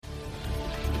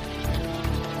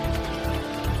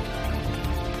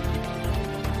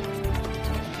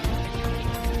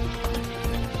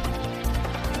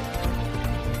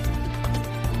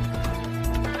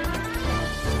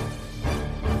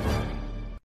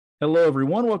Hello,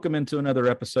 everyone. Welcome into another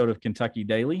episode of Kentucky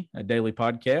Daily, a daily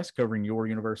podcast covering your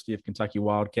University of Kentucky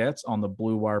Wildcats on the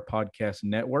Blue Wire Podcast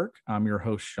Network. I'm your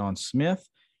host, Sean Smith,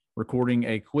 recording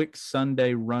a quick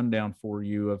Sunday rundown for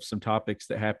you of some topics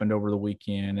that happened over the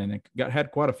weekend. And it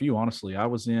had quite a few, honestly. I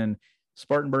was in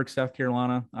Spartanburg, South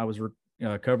Carolina. I was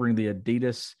covering the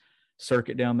Adidas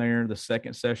circuit down there, the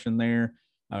second session there.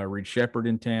 Reed Sheppard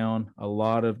in town. A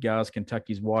lot of guys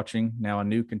Kentucky's watching. Now a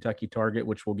new Kentucky target,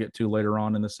 which we'll get to later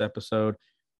on in this episode.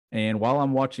 And while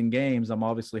I'm watching games, I'm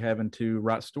obviously having to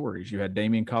write stories. You had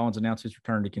Damian Collins announce his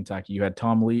return to Kentucky. You had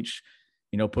Tom Leach,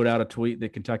 put out a tweet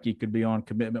that Kentucky could be on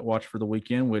commitment watch for the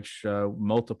weekend, which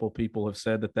multiple people have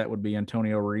said that would be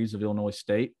Antonio Reeves of Illinois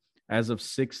State. As of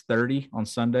 6:30 on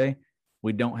Sunday,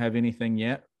 we don't have anything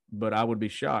yet. But I would be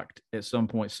shocked at some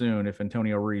point soon if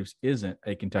Antonio Reeves isn't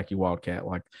a Kentucky Wildcat.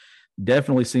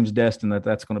 Definitely seems destined that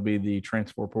that's going to be the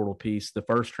transfer portal piece, the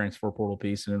first transfer portal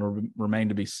piece, and it'll remain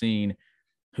to be seen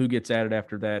who gets added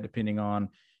after that, depending on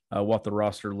what the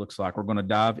roster looks like. We're going to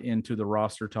dive into the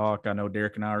roster talk. I know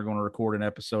Derek and I are going to record an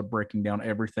episode breaking down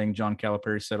everything John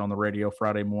Calipari said on the radio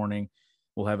Friday morning.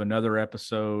 We'll have another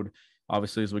episode,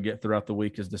 obviously, as we get throughout the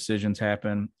week as decisions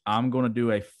happen. I'm going to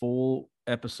do a full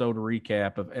episode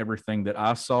recap of everything that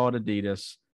I saw at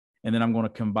Adidas, and then I'm going to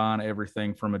combine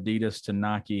everything from Adidas to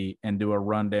Nike and do a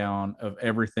rundown of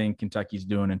everything Kentucky's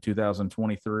doing in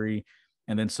 2023,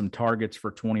 and then some targets for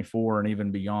 24 and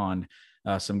even beyond.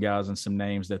 Some guys and some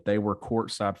names that they were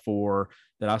courtside for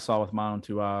that I saw with my own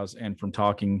two eyes, and from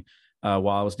talking while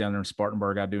I was down there in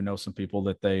Spartanburg, I do know some people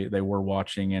that they were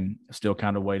watching and still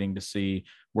kind of waiting to see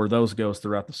where those goes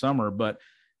throughout the summer. But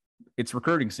it's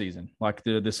recruiting season,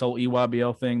 this whole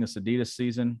EYBL thing, this Adidas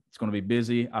season. It's going to be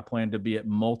busy. I plan to be at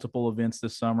multiple events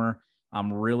this summer.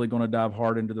 I'm really going to dive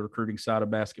hard into the recruiting side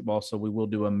of basketball. So we will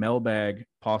do a mailbag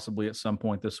possibly at some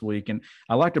point this week. And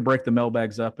I like to break the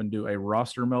mailbags up and do a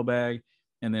roster mailbag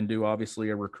and then do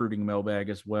obviously a recruiting mailbag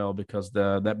as well, because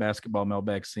that basketball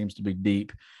mailbag seems to be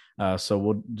deep. So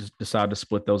we'll just decide to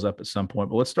split those up at some point.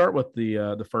 But let's start with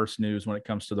the first news when it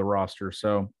comes to the roster.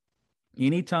 So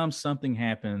anytime something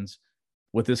happens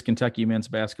with this Kentucky men's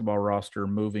basketball roster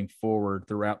moving forward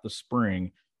throughout the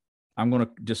spring, I'm going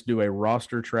to just do a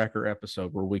roster tracker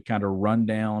episode where we kind of run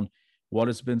down what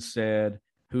has been said,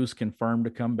 who's confirmed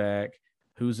to come back,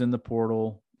 who's in the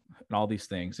portal, and all these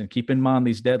things. And keep in mind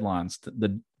these deadlines.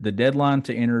 The deadline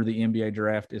to enter the NBA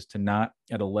draft is tonight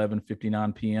at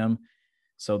 11:59 p.m.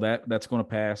 So that's going to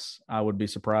pass. I would be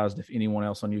surprised if anyone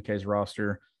else on UK's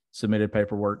roster submitted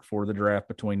paperwork for the draft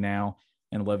between now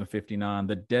and 11:59.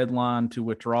 The deadline to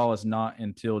withdraw is not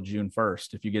until June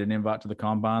 1st. If you get an invite to the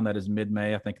combine, that is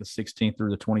mid-May, I think the 16th through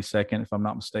the 22nd, if I'm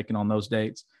not mistaken on those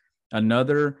dates.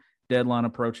 Another deadline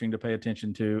approaching to pay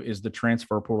attention to is the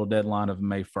transfer portal deadline of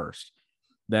May 1st.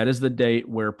 That is the date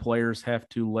where players have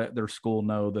to let their school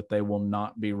know that they will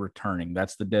not be returning.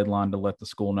 That's the deadline to let the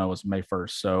school know is May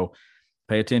 1st. So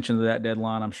pay attention to that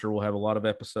deadline. I'm sure we'll have a lot of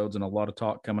episodes and a lot of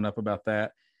talk coming up about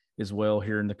that as well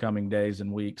here in the coming days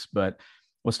and weeks. But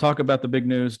let's talk about the big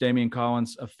news. Damian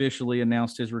Collins officially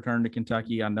announced his return to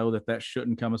Kentucky. I know that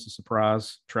shouldn't come as a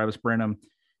surprise. Travis Brenham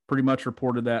pretty much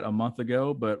reported that a month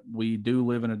ago, but we do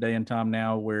live in a day and time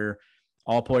now where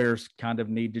all players kind of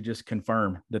need to just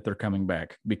confirm that they're coming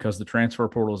back, because the transfer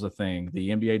portal is a thing, the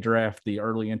NBA draft, the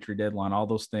early entry deadline, all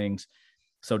those things.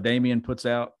 So Damian puts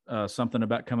out something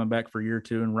about coming back for year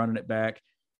two and running it back.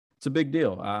 It's a big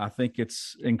deal. I think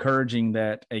it's encouraging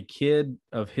that a kid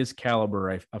of his caliber,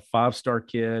 a five-star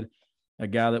kid, a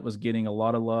guy that was getting a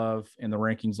lot of love in the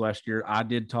rankings last year. I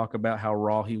did talk about how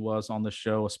raw he was on the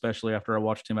show, especially after I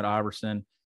watched him at Iverson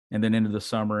and then into the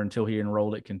summer until he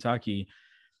enrolled at Kentucky.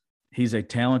 He's a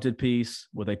talented piece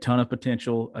with a ton of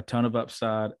potential, a ton of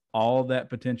upside. All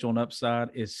that potential and upside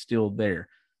is still there.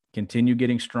 Continue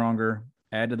getting stronger,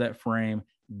 add to that frame,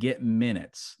 get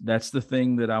minutes. That's the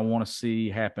thing that I want to see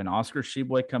happen. Oscar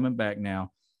Tshiebwe coming back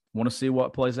now. Want to see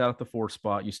what plays out at the 4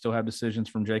 spot. You still have decisions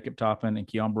from Jacob Toppin and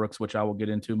Keon Brooks, which I will get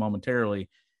into momentarily.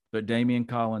 But Damian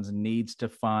Collins needs to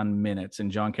find minutes, and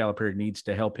John Calipari needs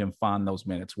to help him find those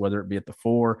minutes, whether it be at the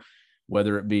 4,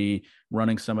 whether it be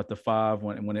running some at the 5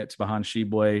 when it's behind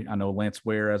Tshiebwe. I know Lance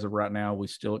Ware, as of right now, we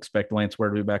still expect Lance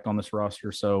Ware to be back on this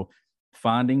roster. So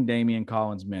finding Damian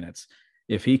Collins minutes.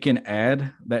 If he can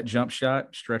add that jump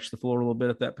shot, stretch the floor a little bit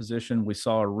at that position. We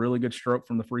saw a really good stroke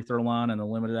from the free throw line and the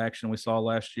limited action we saw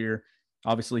last year.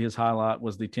 Obviously, his highlight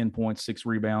was the 10 points, 6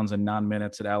 rebounds, and 9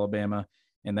 minutes at Alabama,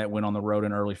 and that went on the road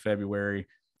in early February.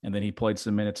 And then he played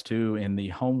some minutes, too, in the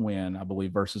home win, I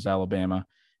believe, versus Alabama,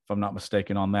 if I'm not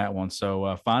mistaken on that one.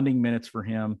 So finding minutes for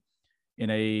him in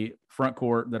a front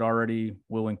court that already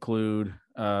will include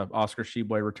Oscar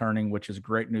Tshiebwe returning, which is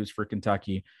great news for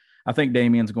Kentucky. I think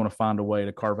Damian's going to find a way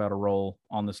to carve out a role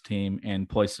on this team and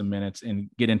play some minutes and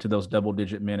get into those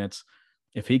double-digit minutes.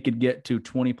 If he could get to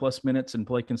 20-plus minutes and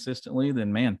play consistently,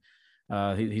 then, man,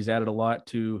 he's added a lot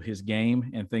to his game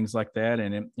and things like that.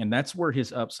 And that's where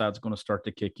his upside is going to start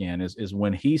to kick in is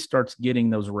when he starts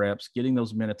getting those reps, getting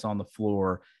those minutes on the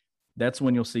floor. That's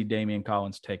when you'll see Damian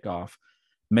Collins take off.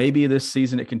 Maybe this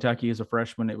season at Kentucky as a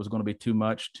freshman, it was going to be too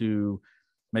much to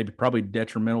probably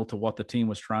detrimental to what the team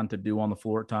was trying to do on the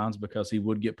floor at times because he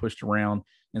would get pushed around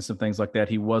and some things like that.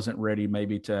 He wasn't ready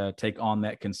maybe to take on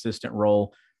that consistent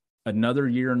role. Another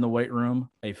year in the weight room,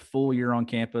 a full year on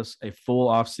campus, a full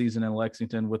off season in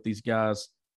Lexington with these guys,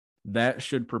 that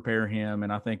should prepare him.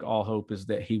 And I think all hope is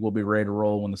that he will be ready to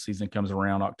roll when the season comes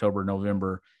around October,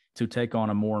 November, to take on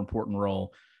a more important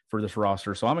role for this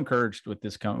roster. So I'm encouraged with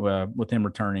this, with him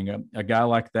returning. A guy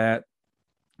like that,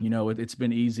 it's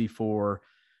been easy for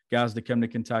guys to come to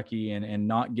Kentucky and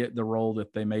not get the role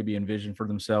that they maybe envision for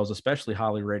themselves, especially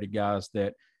highly rated guys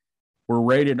that were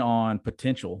rated on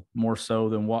potential more so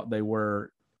than what they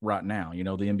were right now. The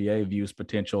NBA views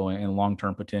potential and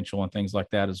long-term potential and things like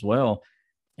that as well.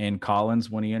 And Collins,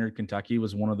 when he entered Kentucky,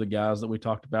 was one of the guys that we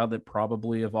talked about that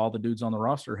probably of all the dudes on the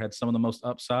roster had some of the most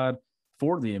upside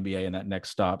for the NBA in that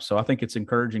next stop. So I think it's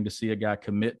encouraging to see a guy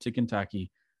commit to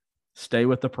Kentucky, stay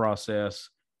with the process,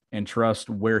 and trust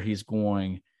where he's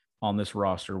going on this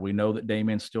roster. We know that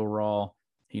Damian's still raw.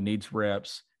 He needs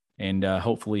reps, and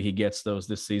hopefully he gets those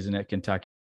this season at Kentucky.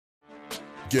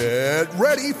 Get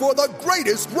ready for the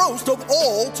greatest roast of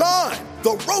all time,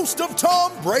 the Roast of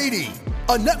Tom Brady,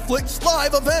 a Netflix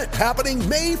live event happening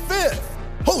May 5th.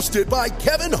 Hosted by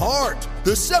Kevin Hart,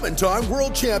 the 7-time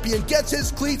world champion gets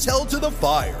his cleats held to the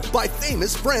fire by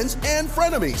famous friends and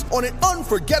frenemies on an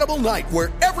unforgettable night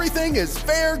where everything is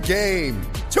fair game.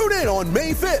 Tune in on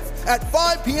May 5th at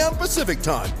 5 p.m. Pacific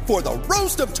time for the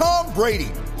Roast of Tom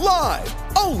Brady, live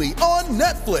only on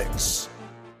Netflix.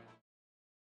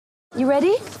 You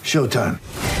ready? Showtime.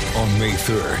 On May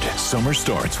 3rd, summer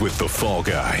starts with The Fall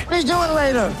Guy. Let's do it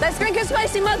later. Let's drink a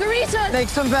spicy margarita. Make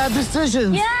some bad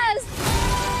decisions. Yes!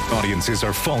 Audiences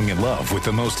are falling in love with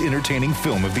the most entertaining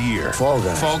film of the year. Fall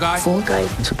Guy. Fall Guy? Fall guy.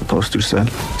 That's what the poster said.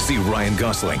 See Ryan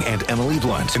Gosling and Emily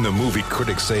Blunt in the movie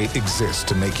critics say exists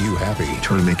to make you happy.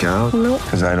 Trying to make it out? Nope.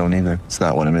 Because I don't either. It's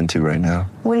not what I'm into right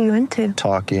now. What are you into?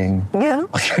 Talking. Yeah.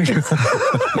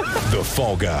 The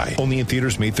Fall Guy. Only in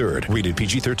theaters May 3rd. Rated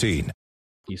PG-13.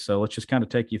 So let's just kind of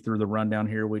take you through the rundown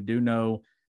here. We do know,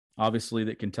 obviously,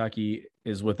 that Kentucky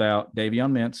is without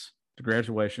Davion Mintz to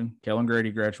graduation, Kellen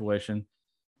Grady graduation,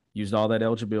 used all that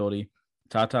eligibility,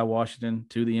 TyTy Washington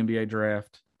to the NBA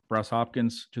draft, Bryce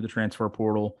Hopkins to the transfer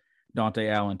portal, Dante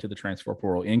Allen to the transfer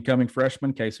portal. Incoming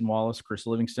freshmen, Cason Wallace, Chris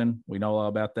Livingston. We know all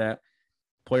about that.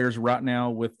 Players right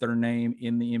now with their name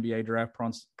in the NBA draft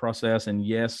process. And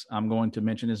yes, I'm going to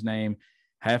mention his name.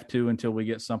 Have to until we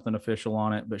get something official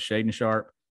on it. But Shaedon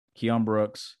Sharpe, Keon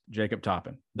Brooks, Jacob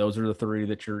Toppin. Those are the three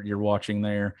that you're watching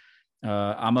there.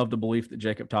 I'm of the belief that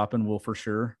Jacob Toppin will for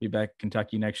sure be back at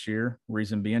Kentucky next year.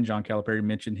 Reason being, John Calipari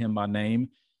mentioned him by name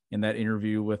in that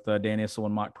interview with Dan Issel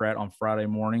and Mike Pratt on Friday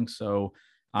morning. So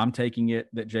I'm taking it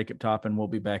that Jacob Toppin will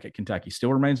be back at Kentucky.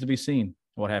 Still remains to be seen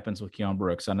what happens with Keon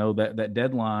Brooks. I know that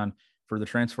deadline for the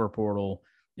transfer portal,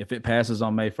 if it passes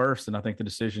on May 1st, then I think the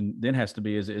decision then has to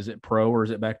be, is it pro or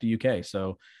is it back to UK?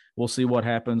 So we'll see what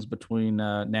happens between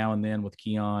now and then with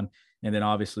Keon. And then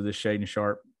obviously this Shaedon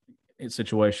Sharpe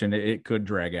situation, it could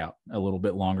drag out a little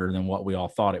bit longer than what we all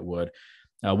thought it would.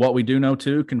 What we do know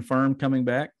too, confirmed coming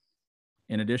back,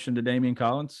 in addition to Damian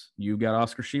Collins, you got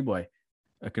Oscar Tshiebwe,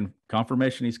 a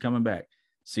confirmation he's coming back.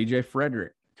 CJ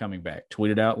Frederick coming back,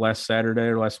 tweeted out last Saturday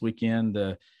or last weekend,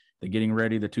 the getting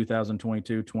ready, the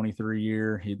 2022-23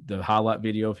 year, the highlight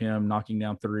video of him knocking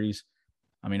down threes.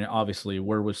 I mean, obviously,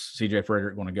 where was CJ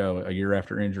Frederick going to go a year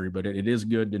after injury? But it is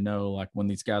good to know, like, when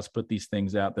these guys put these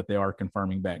things out, that they are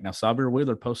confirming back. Now, Sahvir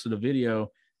Wheeler posted a video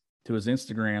to his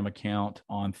Instagram account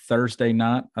on Thursday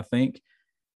night, I think.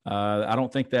 I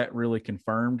don't think that really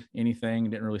confirmed anything.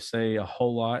 Didn't really say a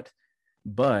whole lot.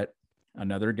 But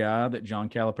another guy that John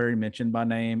Calipari mentioned by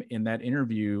name in that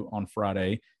interview on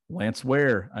Friday, Lance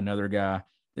Ware, another guy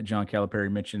that John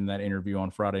Calipari mentioned in that interview on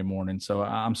Friday morning. So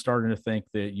I'm starting to think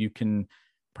that you can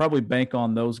probably bank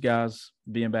on those guys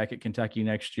being back at Kentucky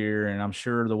next year. And I'm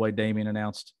sure the way Damian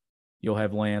announced, you'll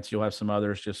have Lance, you'll have some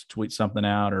others just tweet something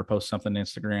out or post something on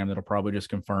Instagram that'll probably just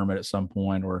confirm it at some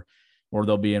point, or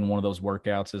they'll be in one of those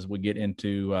workouts as we get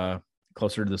into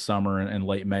closer to the summer and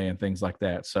late May and things like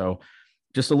that. So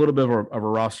just a little bit of a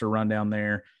roster rundown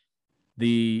there.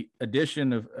 the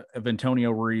addition of Antonio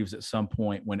Reeves at some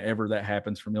point, whenever that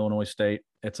happens from Illinois State,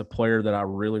 it's a player that I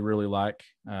really, really like.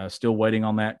 Still waiting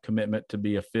on that commitment to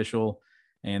be official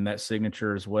and that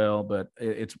signature as well. But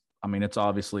it's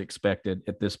obviously expected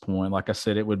at this point. Like I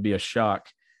said, it would be a shock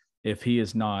if he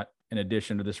is not in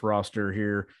addition to this roster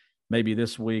here, maybe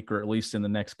this week or at least in the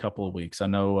next couple of weeks. I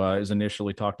know as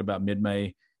initially talked about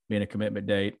mid-May being a commitment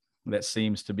date. That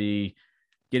seems to be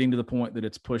getting to the point that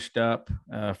it's pushed up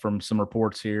from some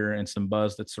reports here and some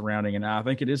buzz that's surrounding. And I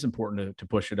think it is important to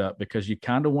push it up because you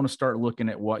kind of want to start looking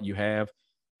at what you have.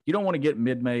 You don't want to get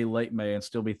mid-May, late May and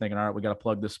still be thinking, all right, we got to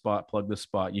plug this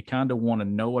spot. You kind of want to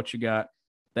know what you got.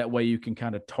 That way you can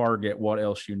kind of target what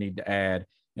else you need to add.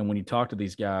 And when you talk to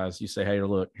these guys, you say, hey,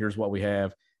 look, here's what we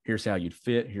have. Here's how you'd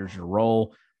fit. Here's your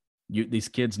role. These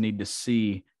kids need to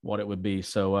see what it would be.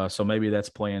 So maybe that's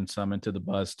playing some into the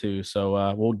buzz too.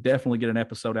 So we'll definitely get an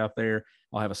episode out there.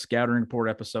 I'll have a scouting report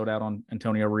episode out on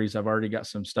Antonio Reeves. I've already got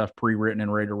some stuff pre-written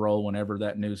and ready to roll whenever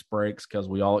that news breaks, because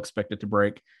we all expect it to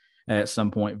break at some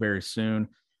point very soon.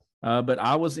 But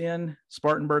I was in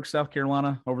Spartanburg, South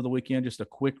Carolina over the weekend. Just a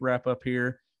quick wrap up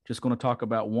here. Just going to talk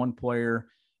about one player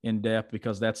in depth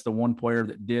because that's the one player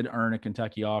that did earn a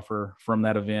Kentucky offer from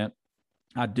that event.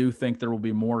 I do think there will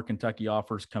be more Kentucky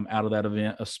offers come out of that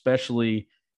event, especially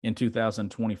in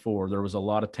 2024. There was a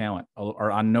lot of talent.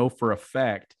 Or I know for a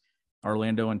fact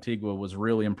Orlando Antigua was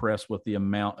really impressed with the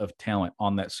amount of talent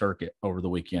on that circuit over the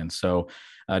weekend. So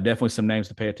definitely some names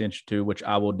to pay attention to, which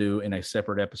I will do in a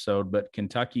separate episode. But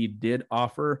Kentucky did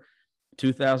offer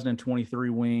 2023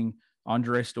 wing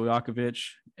Andrei Stojakovic.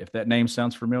 If that name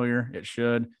sounds familiar, it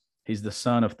should. He's the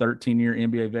son of 13-year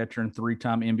NBA veteran,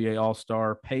 3-time NBA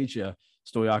All-Star Peja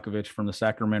Stojakovic from the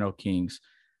Sacramento Kings.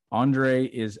 Andre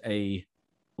is a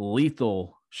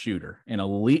lethal shooter, an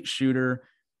elite shooter.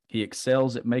 He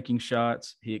excels at making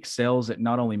shots. He excels at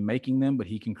not only making them, but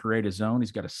he can create his own.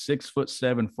 He's got a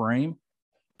 6'7" frame.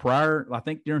 I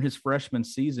think during his freshman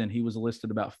season, he was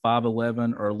listed about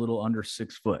 5'11" or a little under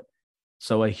 6 foot.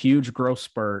 So a huge growth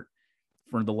spurt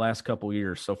for the last couple of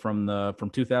years. So from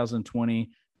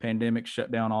 2020, pandemic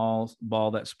shut down all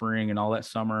ball that spring and all that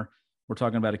summer. We're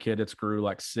talking about a kid that's grew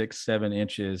like 6-7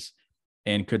 inches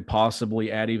and could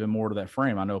possibly add even more to that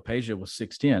frame. I know Peja was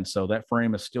 6'10", so that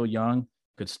frame is still young,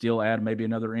 could still add maybe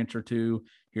another inch or two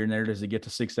here and there. Does he get to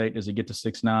 6'8"? Does he get to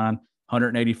 6'9"?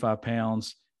 185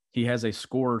 pounds. He has a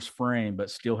scorer's frame, but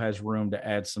still has room to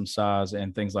add some size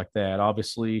and things like that.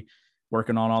 Obviously,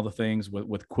 working on all the things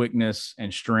with quickness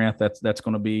and strength. That's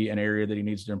going to be an area that he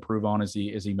needs to improve on as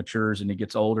he matures and he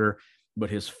gets older. But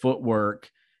his footwork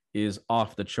is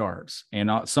off the charts. And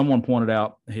someone pointed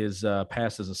out his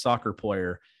past as a soccer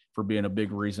player for being a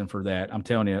big reason for that. I'm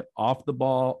telling you, off the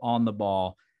ball, on the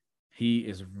ball, he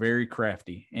is very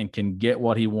crafty and can get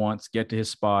what he wants, get to his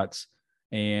spots.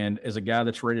 And as a guy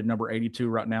that's rated number 82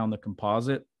 right now in the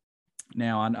composite,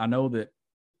 now I know that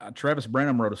Travis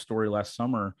Branham wrote a story last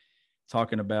summer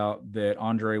talking about that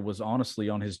Andre was honestly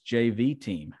on his JV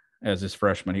team as his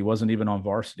freshman. He wasn't even on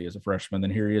varsity as a freshman.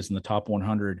 Then here he is in the top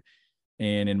 100.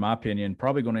 And in my opinion,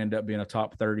 probably going to end up being a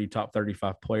top 30, top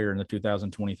 35 player in the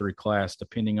 2023 class,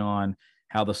 depending on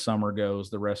how the summer goes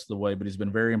the rest of the way. But he's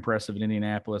been very impressive in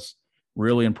Indianapolis,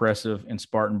 really impressive in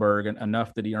Spartanburg, and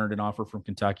enough that he earned an offer from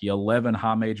Kentucky. 11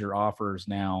 high major offers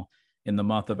now in the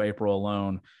month of April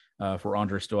alone for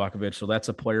Andrei Stojakovic. So that's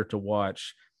a player to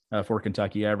watch. For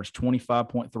Kentucky, averaged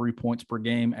 25.3 points per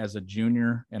game as a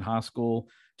junior in high school,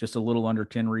 just a little under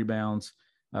 10 rebounds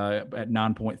at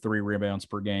 9.3 rebounds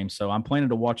per game. So I'm planning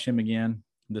to watch him again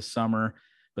this summer,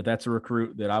 but that's a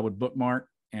recruit that I would bookmark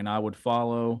and I would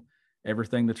follow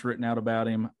everything that's written out about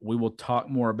him. We will talk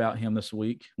more about him this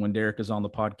week when Derek is on the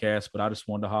podcast, but I just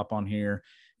wanted to hop on here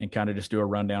and kind of just do a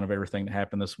rundown of everything that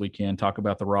happened this weekend, talk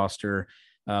about the roster.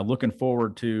 Looking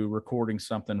forward to recording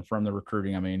something from the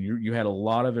recruiting. I mean, you had a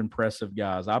lot of impressive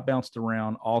guys. I bounced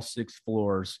around all 6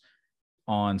 floors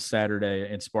on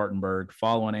Saturday in Spartanburg,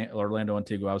 following Orlando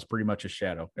Antigua. I was pretty much a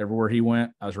shadow. Everywhere he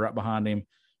went, I was right behind him,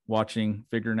 watching,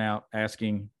 figuring out,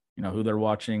 asking, who they're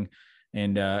watching,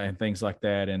 and things like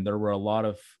that. And there were a lot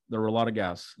of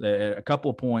guys. A couple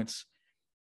of points,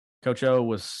 Coach O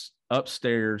was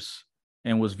upstairs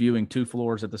and was viewing 2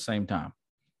 floors at the same time.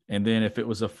 And then if it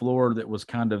was a floor that was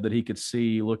kind of that he could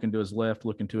see, looking to his left,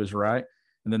 looking to his right.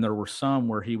 And then there were some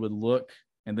where he would look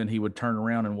and then he would turn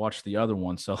around and watch the other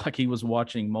one. So like he was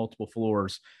watching multiple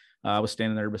floors. I was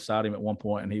standing there beside him at one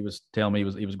point and he was telling me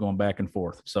he was going back and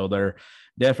forth. So they're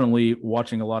definitely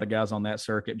watching a lot of guys on that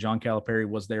circuit. John Calipari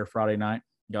was there Friday night,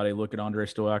 got a look at Andrei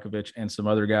Stojakovic and some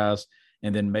other guys,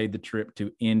 and then made the trip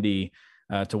to Indy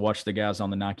to watch the guys on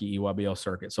the Nike EYBL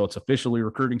circuit. So it's officially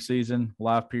recruiting season,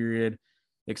 live period.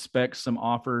 expect some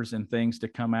offers and things to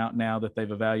come out now that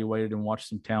they've evaluated and watched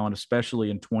some talent, especially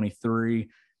in 23.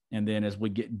 And then as we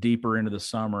get deeper into the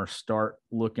summer, start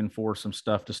looking for some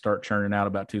stuff to start churning out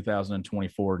about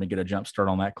 2024 and to get a jump start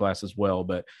on that class as well.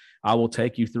 But I will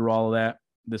take you through all of that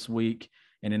this week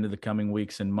and into the coming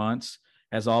weeks and months.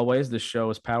 As always, this show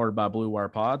is powered by Blue Wire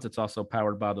Pods. It's also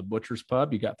powered by the Butcher's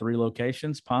Pub. You got 3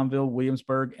 locations, Palmville,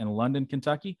 Williamsburg, and London,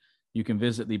 Kentucky. You can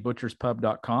visit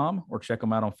thebutcherspub.com or check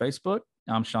them out on Facebook.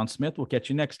 I'm Sean Smith. We'll catch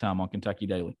you next time on Kentucky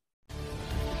Daily.